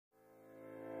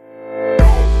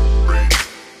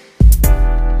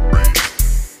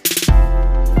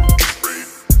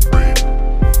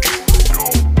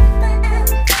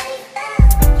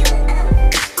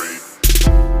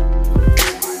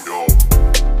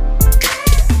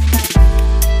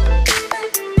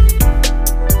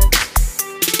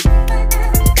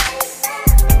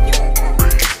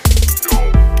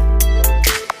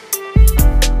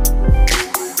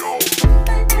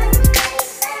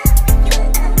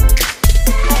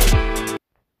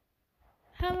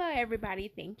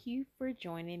everybody, thank you for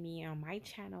joining me on my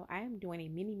channel. I am doing a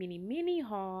mini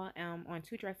haul on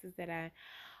two dresses that I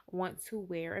want to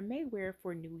wear or may wear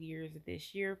for New Year's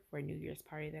this year for a New Year's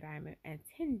party that I'm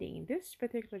attending. This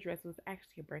particular dress was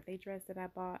actually a birthday dress that I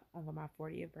bought on my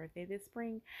 40th birthday this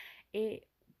spring. It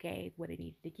gave what it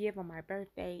needed to give on my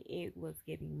birthday. It was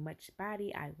giving much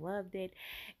body. I loved it.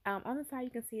 On the side,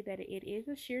 you can see that it is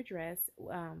a sheer dress,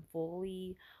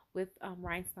 fully with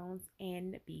rhinestones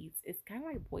and beads. It's kind of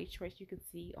like boy choice. You can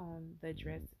see on the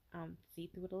dress, see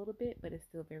through it a little bit, but it's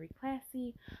still very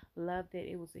classy. Loved it.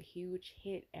 It was a huge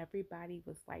hit. Everybody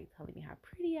was like telling me how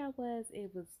pretty I was.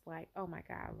 It was like, oh my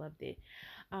god, I loved it.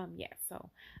 Yeah. So,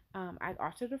 I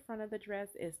altered the front of the dress.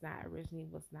 It's not originally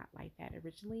was not like that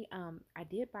originally. I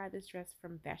did buy this dress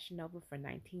from Fashion Nova for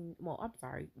 19. Well, I'm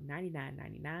sorry,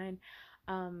 99.99.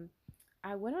 Um,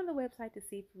 I went on the website to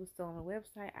see if it was still on the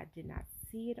website. I did not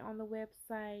see it on the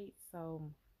website,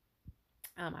 so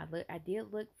I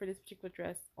did look for this particular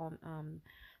dress on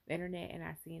the internet, and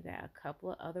I seen that a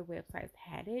couple of other websites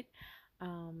had it.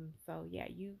 So yeah,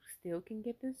 you still can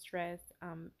get this dress.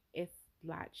 It's a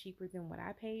lot cheaper than what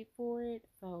I paid for it.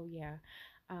 So yeah,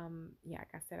 yeah,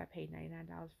 like I said, I paid $99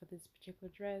 for this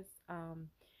particular dress.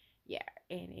 Yeah,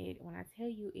 and it when I tell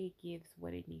you it gives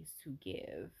what it needs to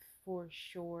give for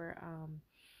sure.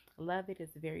 Love it.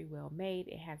 It's very well made.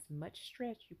 It has much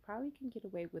stretch. You probably can get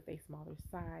away with a smaller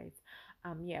size.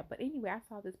 Yeah, but anyway, I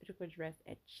saw this particular dress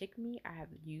at Chick Me. I've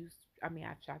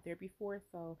shot there before.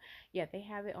 So yeah, they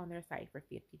have it on their site for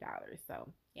 $50.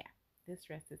 So yeah, this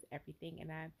dress is everything.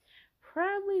 And I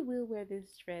probably will wear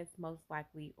this dress most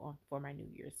likely on for my New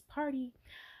Year's party.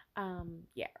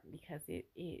 Yeah, because it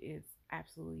is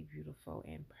absolutely beautiful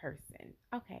in person.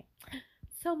 Okay,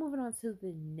 so moving on to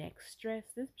the next dress.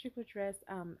 This particular dress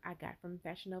I got from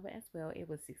Fashion Nova as well. It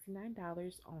was $69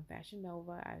 on Fashion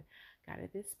Nova. I got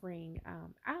it this spring.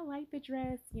 I like the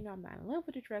dress. You know, I'm not in love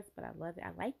with the dress, but I love it.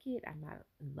 I like it. I'm not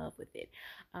in love with it.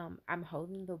 I'm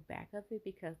holding the back of it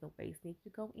because the waist needs to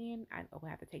go in. I will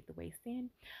have to take the waist in.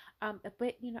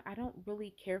 But you know, I don't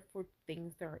really care for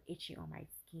things that are itchy on my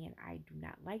skin. I do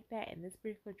not like that. And this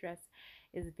particular dress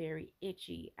is very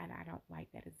itchy, and I don't like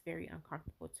that. It's very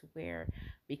uncomfortable to wear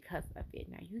because of it.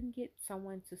 Now you can get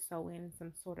someone to sew in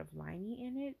some sort of lining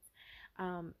in it,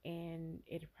 and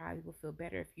it probably will feel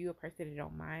better. If you're a person that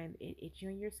don't mind it itchy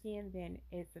on your skin, then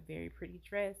it's a very pretty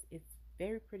dress. It's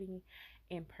very pretty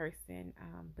in person.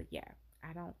 But yeah,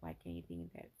 I don't like anything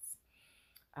that's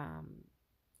um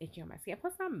itchy on my skin.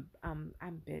 Plus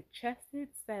I'm big chested,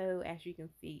 so as you can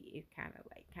see, it's kind of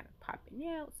popping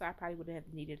out. So I probably would have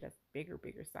needed a bigger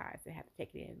size to have to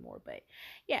take it in more. But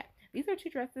yeah, these are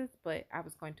two dresses, but I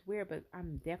was going to wear, but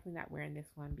I'm definitely not wearing this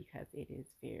one because it is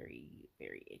very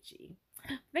itchy.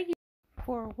 Thank you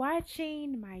for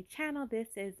watching my channel. This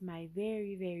is my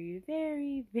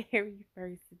very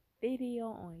first video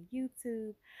on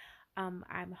YouTube.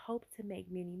 I hope to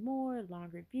make many more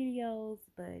longer videos,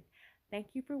 but thank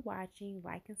you for watching.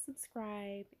 Like and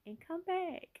subscribe and come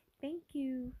back. Thank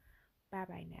you. Bye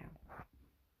bye now.